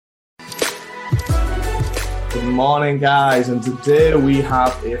Good morning, guys, and today we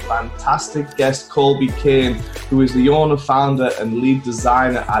have a fantastic guest, Colby Kane, who is the owner, founder, and lead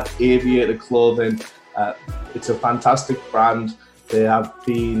designer at Aviator Clothing. It's a fantastic brand. They have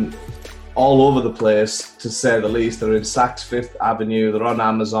been all over the place, to say the least. They're in Saks Fifth Avenue, they're on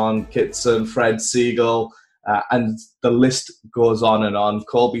Amazon, Kitson, Fred Siegel, and the list goes on and on.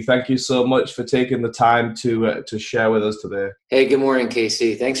 Colby, thank you so much for taking the time to share with us today. Hey, good morning,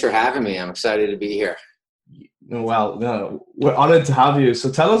 Casey. Thanks for having me. I'm excited to be here. Well, no, we're honored to have you. So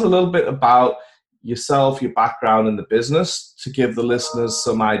tell us a little bit about yourself, your background in the business, to give the listeners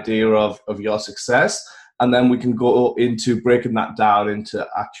some idea of your success, and then we can go into breaking that down into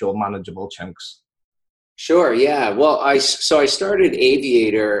actual manageable chunks. Sure, yeah. Well, I started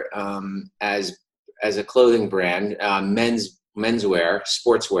Aviator as a clothing brand, menswear,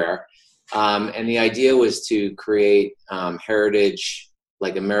 sportswear, and the idea was to create heritage,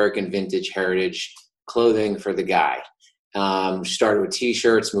 like American vintage heritage clothing for the guy. Started with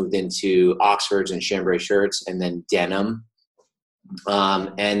t-shirts, moved into Oxfords and chambray shirts, and then denim.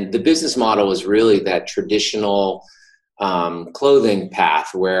 And the business model was really that traditional clothing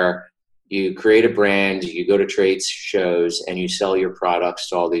path where you create a brand, you go to trade shows, and you sell your products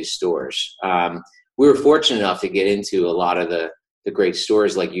to all these stores. We were fortunate enough to get into a lot of the great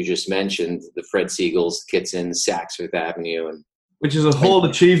stores like you just mentioned, the Fred Siegels, Kitsons, Saks Fifth Avenue, and which is a whole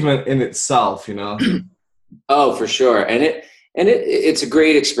achievement in itself, you know. Oh, for sure. And it's a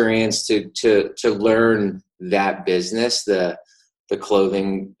great experience to learn that business, the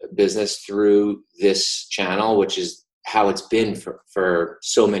clothing business, through this channel, which is how it's been for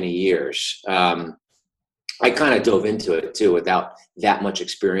so many years. I kind of dove into it too without that much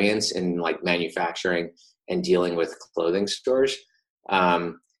experience in like manufacturing and dealing with clothing stores.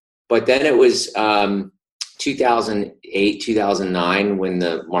 But then it was 2008, 2009, when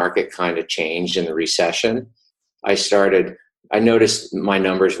the market kind of changed in the recession. I noticed my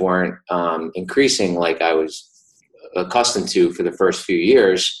numbers weren't increasing like I was accustomed to for the first few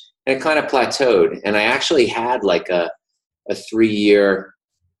years, and it kind of plateaued. And I actually had like a 3-year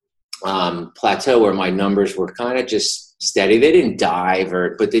plateau where my numbers were kind of just steady. They didn't dive,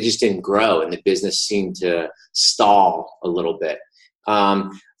 but they just didn't grow, and the business seemed to stall a little bit.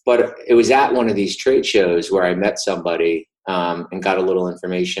 But it was at one of these trade shows where I met somebody and got a little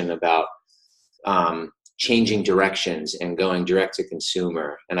information about changing directions and going direct to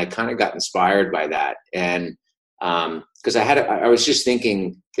consumer. And I kind of got inspired by that. And because I was just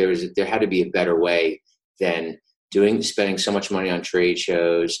thinking there had to be a better way than spending so much money on trade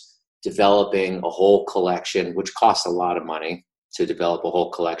shows, developing a whole collection, which costs a lot of money to develop a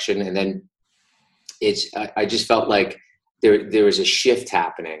whole collection. And then I just felt like there was a shift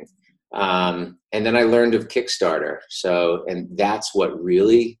happening. And then I learned of Kickstarter. And that's what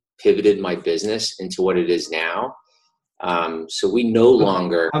really pivoted my business into what it is now. So we no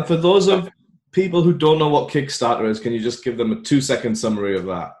longer... And for those of people who don't know what Kickstarter is, can you just give them a 2-second summary of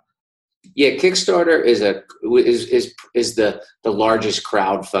that? Yeah, Kickstarter is the largest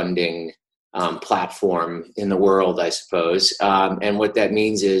crowdfunding platform in the world, I suppose. And what that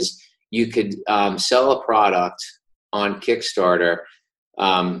means is you could sell a product on Kickstarter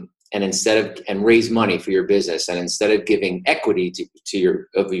and raise money for your business, and instead of giving equity to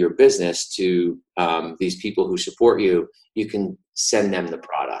your business to these people who support you, you can send them the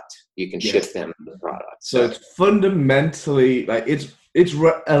product. You can ship them the product. So it's fundamentally like it's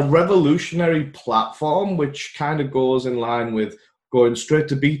a revolutionary platform, which kind of goes in line with going straight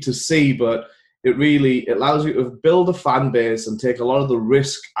to B2C, but it allows you to build a fan base and take a lot of the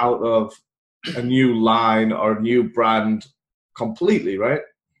risk out of a new line or a new brand completely, right?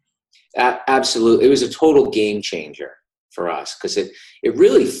 Absolutely. It was a total game changer for us because it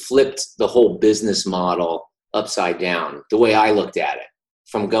really flipped the whole business model upside down, the way I looked at it,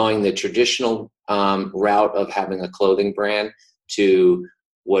 from going the traditional route of having a clothing brand to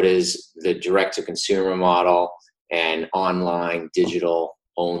what is the direct-to-consumer model and online, digital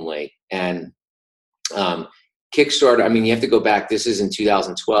only. And Kickstarter, I mean, you have to go back. This is in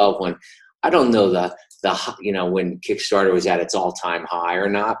 2012 when I don't know when Kickstarter was at its all-time high or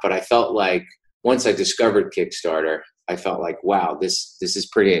not, but I felt like once I discovered Kickstarter, I felt like, wow, this is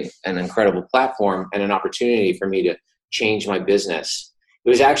an incredible platform and an opportunity for me to change my business. It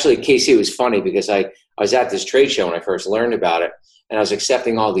was actually, Casey, it was funny because I was at this trade show when I first learned about it, and I was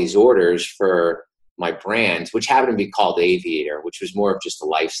accepting all these orders for my brand, which happened to be called Aviator, which was more of just a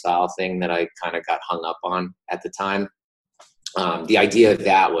lifestyle thing that I kind of got hung up on at the time. The idea of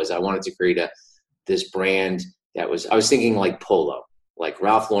that was I wanted to create this brand I was thinking like Polo. Like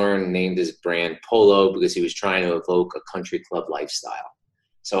Ralph Lauren named his brand Polo because he was trying to evoke a country club lifestyle.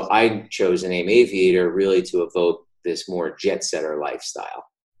 So I chose the name Aviator really to evoke this more jet setter lifestyle,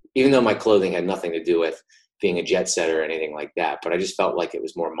 even though my clothing had nothing to do with being a jet setter or anything like that. But I just felt like it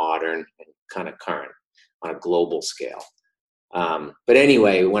was more modern and kind of current on a global scale. But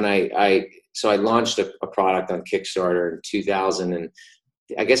anyway, when I launched a product on Kickstarter in 2000, and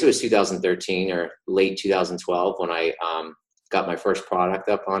I guess it was 2013 or late 2012 when I got my first product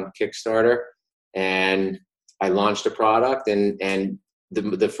up on Kickstarter, and I launched a product, and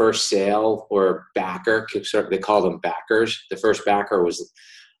the first sale or backer, Kickstarter, they call them backers. The first backer was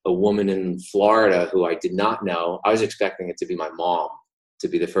a woman in Florida who I did not know. I was expecting it to be my mom to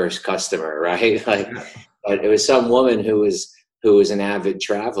be the first customer, right? But it was some woman who was an avid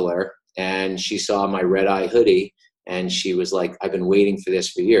traveler, and she saw my red eye hoodie, and she was like, I've been waiting for this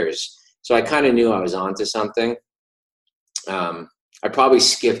for years. So I kind of knew I was onto something. I probably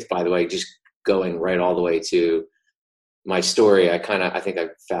skipped, by the way, just going right all the way to my story. I think I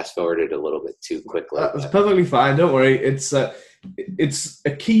fast forwarded a little bit too quickly. That's perfectly fine. Don't worry. It's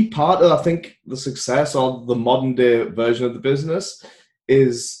a key part of, I think, the success of the modern day version of the business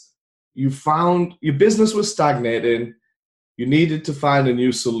is you found your business was stagnating. You needed to find a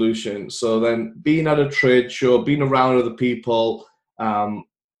new solution. So then being at a trade show, being around other people,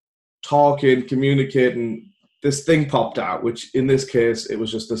 talking, communicating, this thing popped out, which in this case, it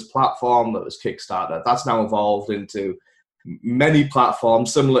was just this platform that was Kickstarter. That's now evolved into many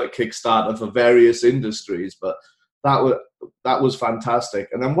platforms similar to Kickstarter for various industries, but that was fantastic.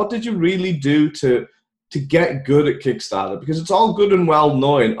 And then what did you really do to get good at Kickstarter? Because it's all good and well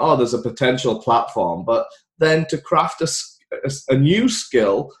knowing, oh, there's a potential platform, but then to craft a new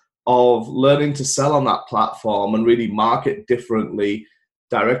skill of learning to sell on that platform and really market differently,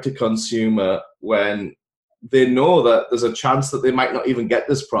 direct to consumer, when they know that there's a chance that they might not even get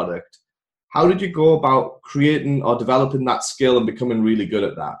this product. How did you go about creating or developing that skill and becoming really good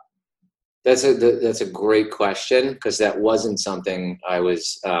at that? That's a great question, because that wasn't something I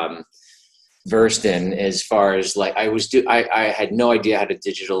was versed in. As far as like I had no idea how to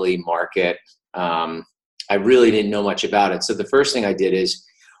digitally market. I really didn't know much about it. So the first thing I did is,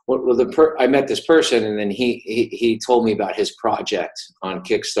 I met this person, and then he told me about his project on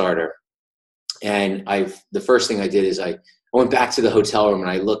Kickstarter. And the first thing I did is I went back to the hotel room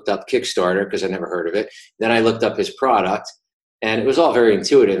and I looked up Kickstarter because I never heard of it. Then I looked up his product, and it was all very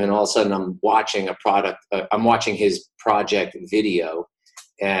intuitive. And all of a sudden I'm watching I'm watching his project video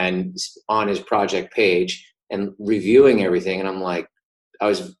and on his project page and reviewing everything. And I'm like,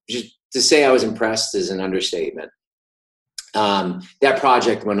 to say I was impressed is an understatement. That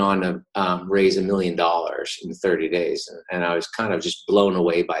project went on to raise $1 million in 30 days. And I was kind of just blown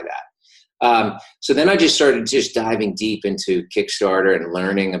away by that. So then I just started diving deep into Kickstarter and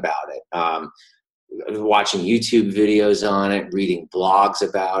learning about it, watching YouTube videos on it, reading blogs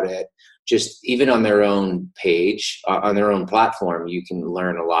about it. Just even on their own page, on their own platform, you can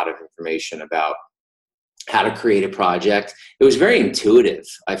learn a lot of information about how to create a project. It was very intuitive,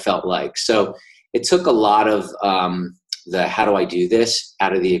 I felt like. So it took a lot of the how do I do this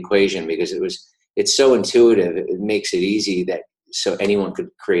out of the equation, because it's so intuitive. It makes it easy so anyone could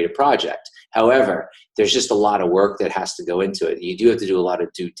create a project. However, there's just a lot of work that has to go into it. You do have to do a lot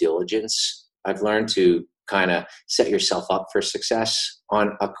of due diligence, I've learned, to kind of set yourself up for success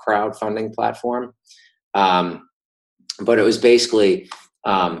on a crowdfunding platform. But it was basically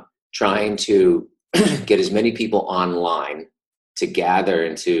trying to get as many people online to gather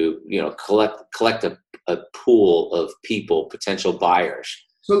and to collect a pool of people, potential buyers.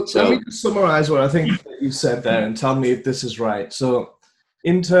 So let me just summarize what I think that you said there and tell me if this is right. So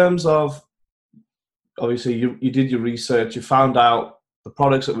in terms of, obviously you did your research, you found out the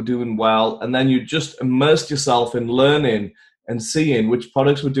products that were doing well, and then you just immersed yourself in learning and seeing which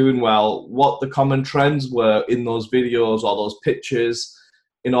products were doing well, what the common trends were in those videos or those pitches,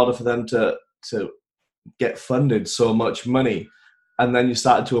 in order for them to get funded so much money. And then you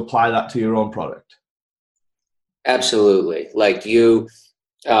started to apply that to your own product. Absolutely. Like you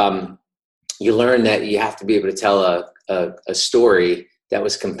learn that you have to be able to tell a story that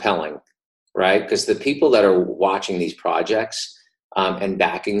was compelling, right? Because the people that are watching these projects and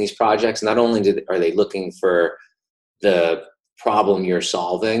backing these projects, not only are they looking for the problem you're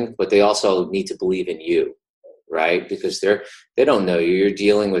solving, but they also need to believe in you, right? Because they don't know you. You're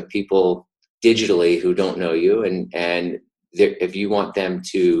dealing with people digitally who don't know you, and if you want them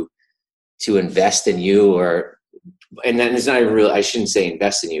to invest in you, and then it's not even really, I shouldn't say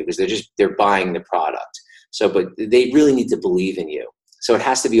invest in you, because they're buying the product. So, but they really need to believe in you. So it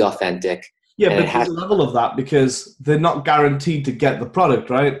has to be authentic. Yeah, but there's a level of that, because they're not guaranteed to get the product,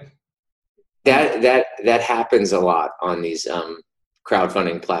 right? That happens a lot on these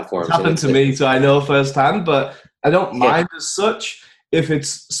crowdfunding platforms. It's happened to me, so I know firsthand, but I don't mind as such if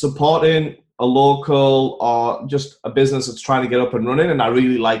it's supporting a local or just a business that's trying to get up and running, and I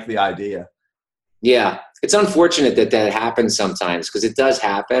really like the idea. Yeah, it's unfortunate that happens sometimes, because it does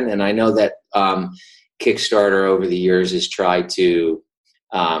happen, and I know that Kickstarter over the years has tried to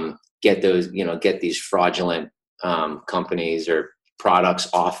get these fraudulent companies or products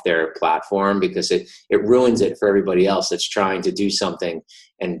off their platform, because it ruins it for everybody else that's trying to do something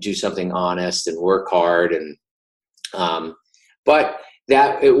honest and work hard. And but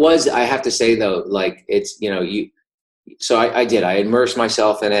that it was, I have to say though, like it's, so I immersed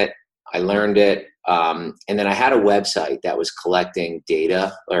myself in it. I learned it. And then I had a website that was collecting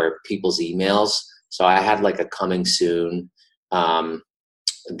data or people's emails. So I had like a coming soon,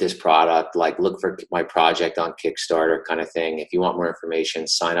 this product, like look for my project on Kickstarter kind of thing. If you want more information,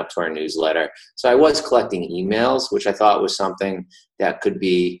 sign up to our newsletter. So I was collecting emails, which I thought was something that could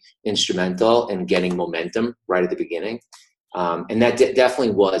be instrumental in getting momentum right at the beginning. And that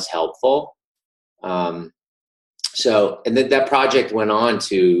definitely was helpful. So, and then that project went on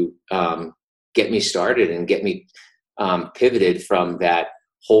to get me started and get me pivoted from that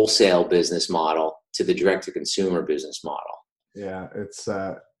wholesale business model to the direct-to-consumer business model. Yeah, it's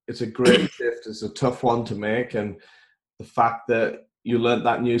a great shift. It's a tough one to make, and the fact that you learned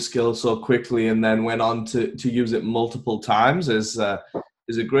that new skill so quickly and then went on to use it multiple times is a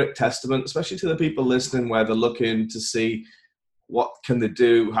great testament, especially to the people listening, where they're looking to see what can they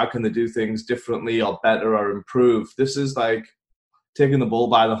do, how can they do things differently or better or improve. This is like taking the bull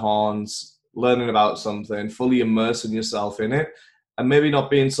by the horns, learning about something, fully immersing yourself in it, and maybe not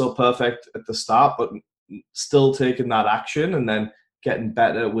being so perfect at the start, but still taking that action and then getting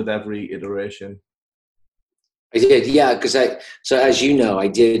better with every iteration. I did, yeah, because so as you know, I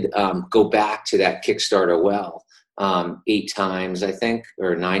did go back to that Kickstarter 8 times, I think,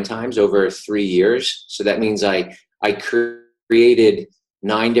 or 9 times over 3 years. So that means I created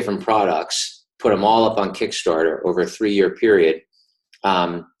 9 different products, put them all up on Kickstarter over a 3-year period.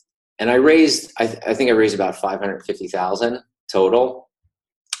 And I raised, I think I raised about $550,000 total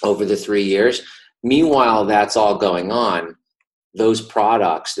over the 3 years. Meanwhile, that's all going on. Those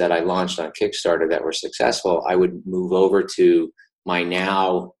products that I launched on Kickstarter that were successful, I would move over to my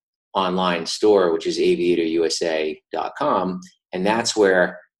now online store, which is aviatorusa.com. And that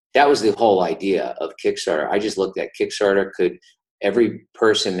was the whole idea of Kickstarter. I just looked at Kickstarter. Every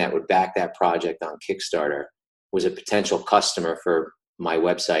person that would back that project on Kickstarter was a potential customer for my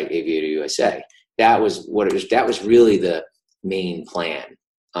website, Aviator USA. That was what it was. That was really the main plan.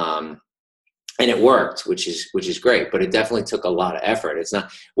 And it worked, which is great, but it definitely took a lot of effort. It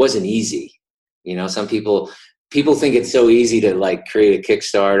wasn't easy. Some people think it's so easy to like create a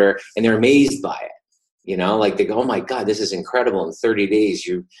Kickstarter, and they're amazed by it. Like they go, "Oh my God, this is incredible! In 30 days,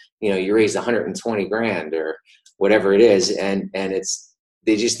 you raised $120,000 or whatever it is," and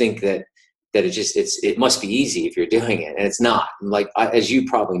they just think that it must be easy if you're doing it, and it's not. Like as you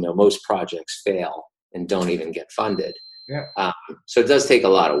probably know, most projects fail and don't even get funded. Yeah. So it does take a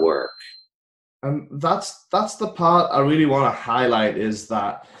lot of work. And that's the part I really want to highlight, is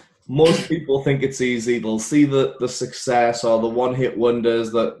that most people think it's easy. They'll see the success or the one-hit wonders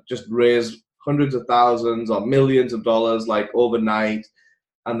that just raise hundreds of thousands or millions of dollars like overnight,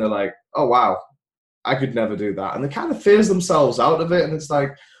 and they're like, oh wow, I could never do that. And they kind of phase themselves out of it, and it's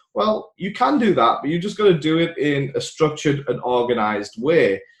like, well, you can do that, but you just got to do it in a structured and organized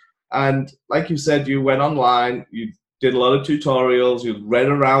way. And like you said, you went online, you did a lot of tutorials, you read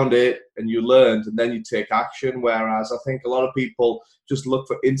around it, and you learned, and then you take action. Whereas I think a lot of people just look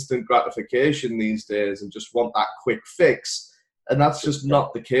for instant gratification these days and just want that quick fix. And that's just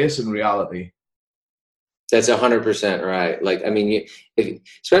not the case in reality. That's 100% right. Like, I mean,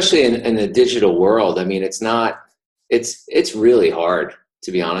 especially in the digital world, I mean, it's really hard,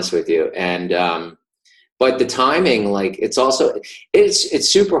 to be honest with you. And, but the timing, like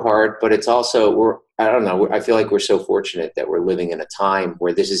it's super hard, but it's also, I don't know. I feel like we're so fortunate that we're living in a time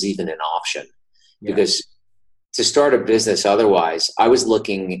where this is even an option. Yeah. Because to start a business otherwise, I was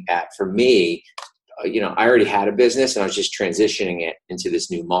looking at, for me, I already had a business and I was just transitioning it into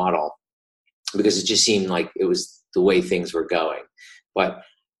this new model because it just seemed like it was the way things were going. But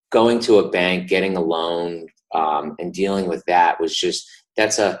going to a bank, getting a loan, and dealing with that was just,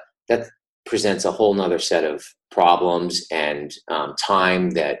 that presents a whole nother set of problems and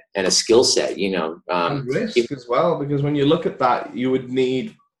time and a skill set, and risk as well, because when you look at that, you would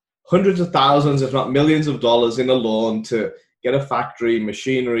need hundreds of thousands, if not millions of dollars in a loan to get a factory,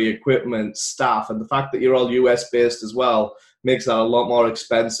 machinery, equipment, staff. And the fact that you're all US based as well makes that a lot more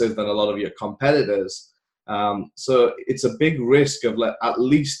expensive than a lot of your competitors. So it's a big risk of at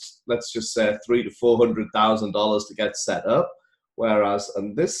least, let's just say, $300,000 to $400,000 to get set up. Whereas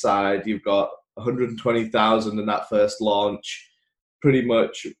on this side, you've got 120,000 in that first launch, pretty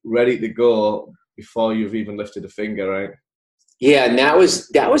much ready to go before you've even lifted a finger, right? Yeah, and that was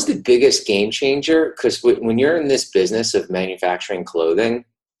the biggest game changer, because when you're in this business of manufacturing clothing,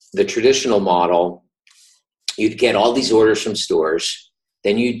 the traditional model, you'd get all these orders from stores,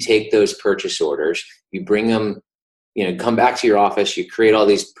 then you'd take those purchase orders, you bring them, come back to your office, you create all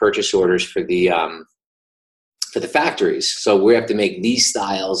these purchase orders for the factories. So we have to make these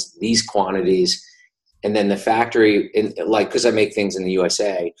styles, these quantities, and then the factory, because I make things in the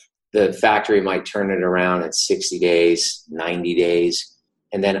USA, the factory might turn it around in 60 days, 90 days,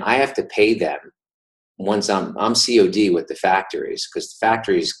 and then I have to pay them once I'm COD with the factories, because the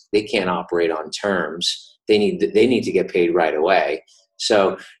factories, they can't operate on terms. They need to get paid right away.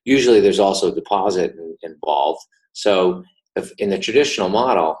 So usually there's also a deposit involved. So if in the traditional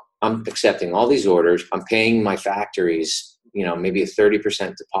model, I'm accepting all these orders, I'm paying my factories, maybe a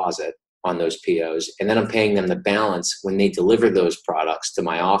 30% deposit on those POs, and then I'm paying them the balance when they deliver those products to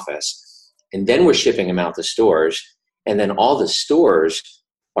my office. And then we're shipping them out to stores, and then all the stores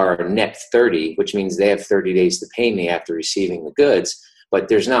are net 30, which means they have 30 days to pay me after receiving the goods. But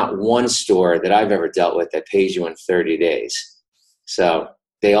there's not one store that I've ever dealt with that pays you in 30 days. So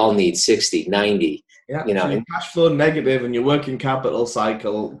they all need 60, 90. Yeah, so your cash flow negative and your working capital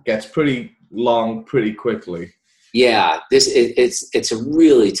cycle gets pretty long pretty quickly. Yeah, it's a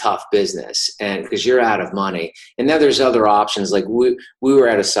really tough business, and because you're out of money. And then there's other options. Like we were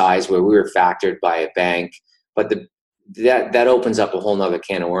at a size where we were factored by a bank, but that opens up a whole nother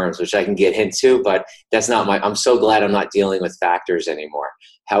can of worms, which I can get into, but that's not I'm so glad I'm not dealing with factors anymore.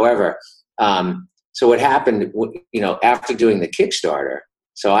 However, so what happened, after doing the Kickstarter,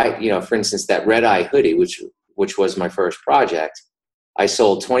 so I, for instance, that Red Eye hoodie, which was my first project, I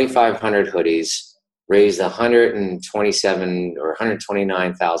sold 2,500 hoodies, raised $127,000 or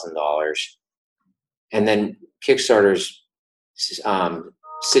 $129,000. And then Kickstarter's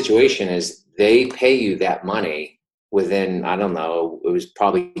situation is they pay you that money within, I don't know, it was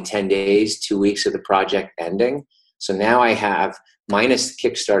probably 10 days, 2 weeks of the project ending. So now I have, minus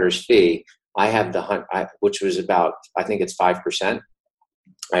Kickstarter's fee, I have which was about, I think it's 5%.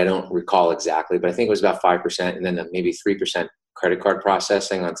 I don't recall exactly, but I think it was about 5%, and then maybe 3% credit card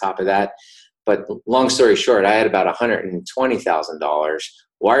processing on top of that. But long story short, I had about $120,000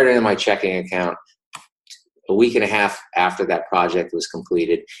 wired into my checking account a week and a half after that project was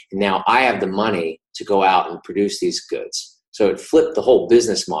completed. And now I have the money to go out and produce these goods. So it flipped the whole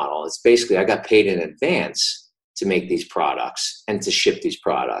business model. It's basically, I got paid in advance to make these products and to ship these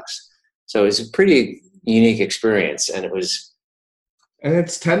products. So it's a pretty unique experience. And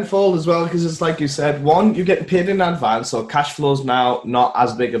it's tenfold as well, because it's like you said, one, you're getting paid in advance, so cash flow's now not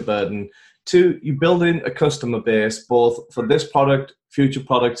as big a burden. Two, you build in a customer base, both for this product, future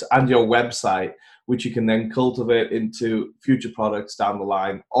products, and your website, which you can then cultivate into future products down the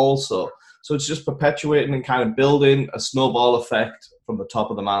line also. So it's just perpetuating and kind of building a snowball effect from the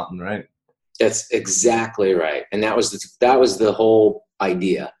top of the mountain, right? That's exactly right. And that was the whole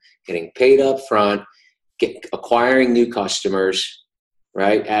idea, getting paid up front, acquiring new customers,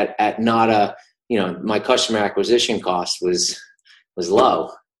 right? At not a, my customer acquisition cost was low.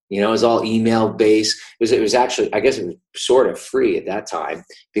 It was all email based. It was actually, I guess it was sort of free at that time,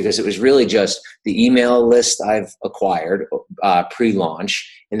 because it was really just the email list I've acquired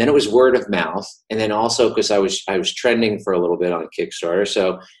pre-launch, and then it was word of mouth, and then also because I was trending for a little bit on Kickstarter,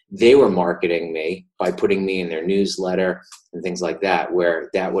 so they were marketing me by putting me in their newsletter and things like that, where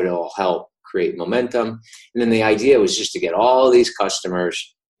that would all help create momentum. And then the idea was just to get all these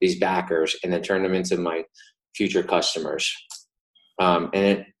customers, these backers, and then turn them into my future customers.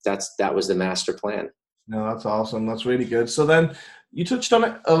 And that was the master plan. No, that's awesome. That's really good. So then you touched on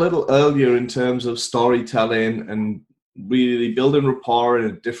it a little earlier in terms of storytelling and really building rapport in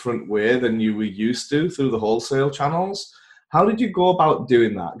a different way than you were used to through the wholesale channels. How did you go about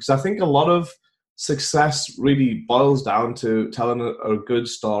doing that? Because I think a lot of success really boils down to telling a good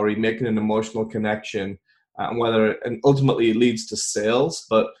story, making an emotional connection, and ultimately it leads to sales.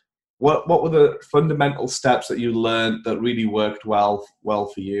 But what were the fundamental steps that you learned that really worked well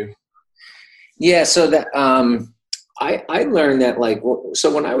for you? Yeah, so that I learned that,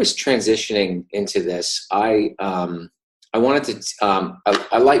 so when I was transitioning into this, I wanted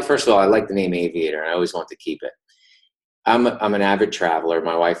to first of all, I like the name Aviator, and I always want to keep it. I'm an avid traveler.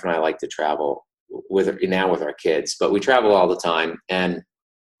 My wife and I like to travel with our kids, but we travel all the time. And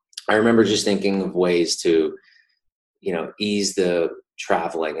I remember just thinking of ways to, ease the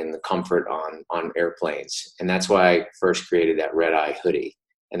traveling and the comfort on airplanes. And that's why I first created that red eye hoodie.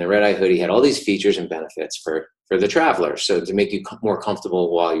 And the red eye hoodie had all these features and benefits for the traveler. So to make you more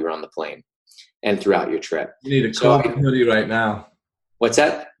comfortable while you're on the plane and throughout your trip. You need a COVID hoodie right now. What's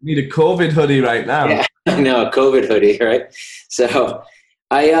that? You need a COVID hoodie right now. Yeah, I know, a COVID hoodie, right? So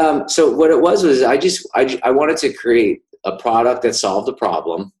so what it was I wanted to create a product that solved a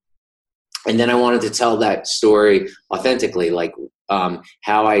problem. And then I wanted to tell that story authentically, like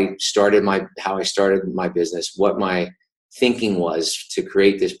how I started my business, what my thinking was to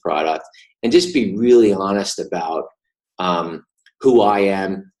create this product, and just be really honest about who I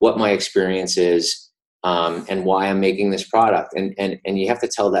am, what my experience is, and why I'm making this product. And you have to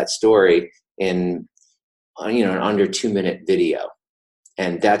tell that story in an under 2-minute video.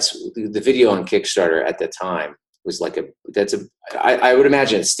 And that's the video on Kickstarter at the time was I would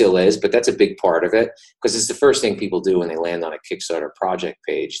imagine it still is, but that's a big part of it, because it's the first thing people do when they land on a Kickstarter project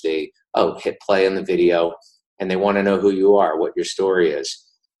page. They hit play on the video, and they want to know who you are, what your story is,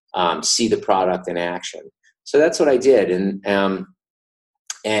 see the product in action. So that's what I did, and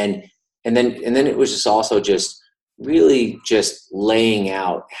then it was just also just really just laying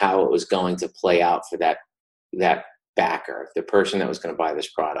out how it was going to play out for that backer, the person that was going to buy this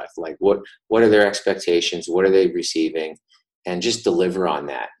product. Like what are their expectations? What are they receiving? And just deliver on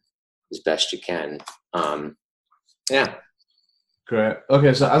that as best you can. Yeah. Great.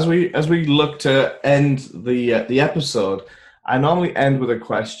 Okay, so as we look to end the episode, I normally end with a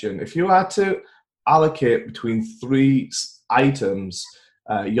question. If you had to allocate between 3 items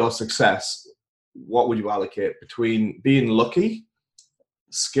your success, what would you allocate between being lucky,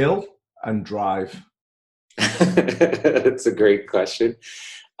 skill, and drive? That's a great question.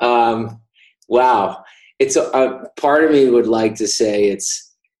 Wow. It's a part of me would like to say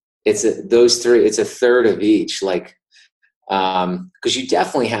those 3, it's a third of each, like, because you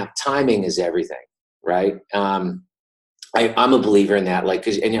definitely have timing is everything, right? I'm a believer in that, like,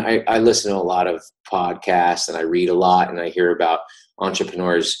 I listen to a lot of podcasts and I read a lot and I hear about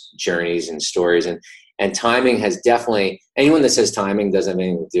entrepreneurs' journeys and stories, and timing has definitely, anyone that says timing doesn't have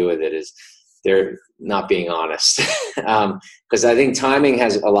anything to do with it they're not being honest. Because I think timing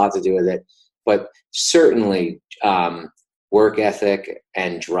has a lot to do with it, but certainly work ethic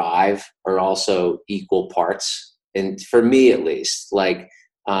and drive are also equal parts. And for me, at least, like,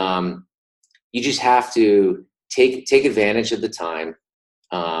 you just have to take advantage of the time,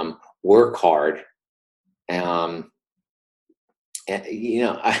 work hard.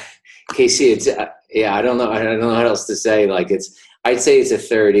 Casey, it's I don't know what else to say. Like, I'd say it's a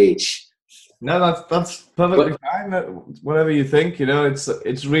third each. No, that's perfectly fine. Whatever you think,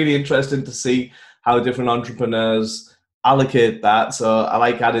 it's really interesting to see how different entrepreneurs allocate that. So I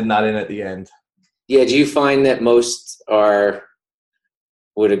like adding that in at the end. Yeah. Do you find that most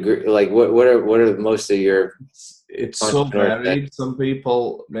would agree? Like, what are most of your? It's so varied. Some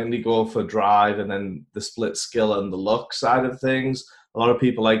people mainly go for drive and then the split skill and the luck side of things. A lot of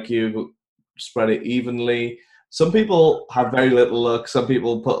people like you spread it evenly. Some people have very little luck. Some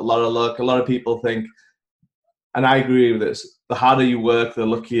people put a lot of luck. A lot of people think, and I agree with this, the harder you work, the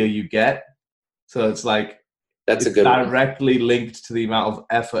luckier you get. So it's like, that's a good directly linked to the amount of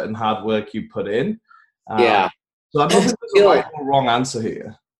effort and hard work you put in. Yeah. So I don't think there's a right or wrong answer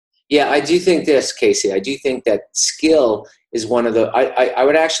here. Yeah, I do think this, Casey. I do think that skill is one of the, I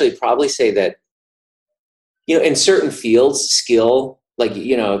would actually probably say that, in certain fields, skill, like,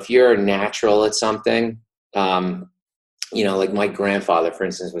 if you're a natural at something, like my grandfather, for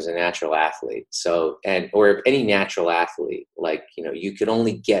instance, was a natural athlete. So, or any natural athlete, like, you could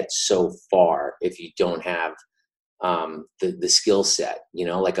only get so far if you don't have the skill set,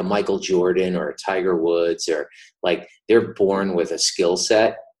 like a Michael Jordan or a Tiger Woods, or like they're born with a skill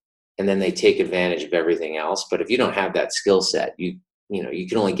set and then they take advantage of everything else. But if you don't have that skill set, you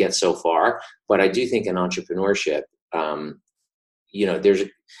can only get so far. But I do think in entrepreneurship,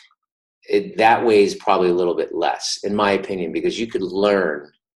 that weighs probably a little bit less, in my opinion, because you could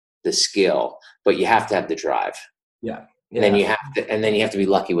learn the skill, but you have to have the drive. Yeah. And then you have to be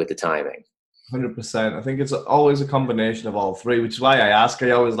lucky with the timing. 100%. I think it's always a combination of all 3, which is why I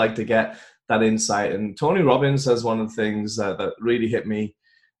always like to get that insight. And Tony Robbins says one of the things that really hit me,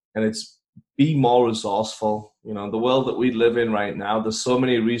 and it's be more resourceful. The world that we live in right now, there's so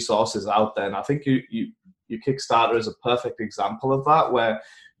many resources out there. And I think your Kickstarter is a perfect example of that, where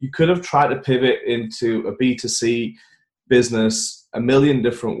you could have tried to pivot into a B2C business a million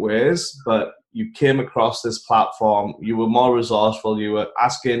different ways, but you came across this platform, you were more resourceful, you were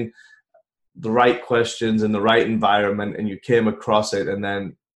asking the right questions in the right environment, and you came across it and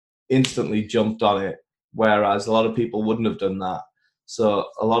then instantly jumped on it, whereas a lot of people wouldn't have done that. So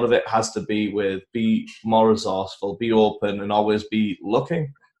a lot of it has to be with be more resourceful, be open, and always be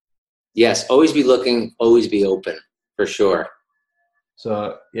looking. Yes, always be looking, always be open, for sure.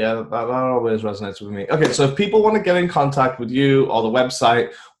 So yeah, that always resonates with me. Okay, so if people want to get in contact with you or the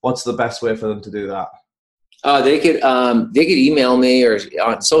website, what's the best way for them to do that? They could email me, or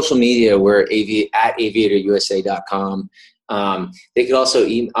on social media, we're at aviatorusa.com. They could also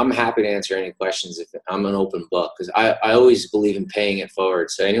I'm happy to answer any questions. If I'm an open book, because I always believe in paying it forward.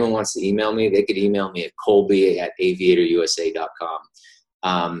 So anyone wants to email me, they could email me at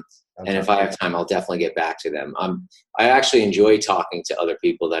colby@aviatorusa.com. And if I have time, I'll definitely get back to them. I actually enjoy talking to other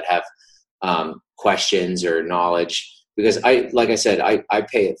people that have questions or knowledge, because like I said, I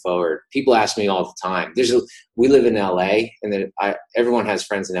pay it forward. People ask me all the time. We live in LA, and then everyone has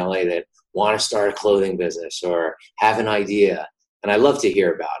friends in LA that want to start a clothing business or have an idea. And I love to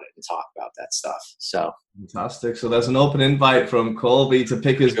hear about it and talk about that stuff. So fantastic. So there's an open invite from Colby to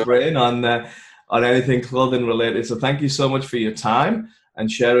pick his brain on anything clothing related. So thank you so much for your time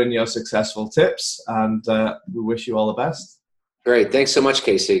and sharing your successful tips. And we wish you all the best. Great. Thanks so much,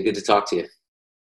 Casey. Good to talk to you.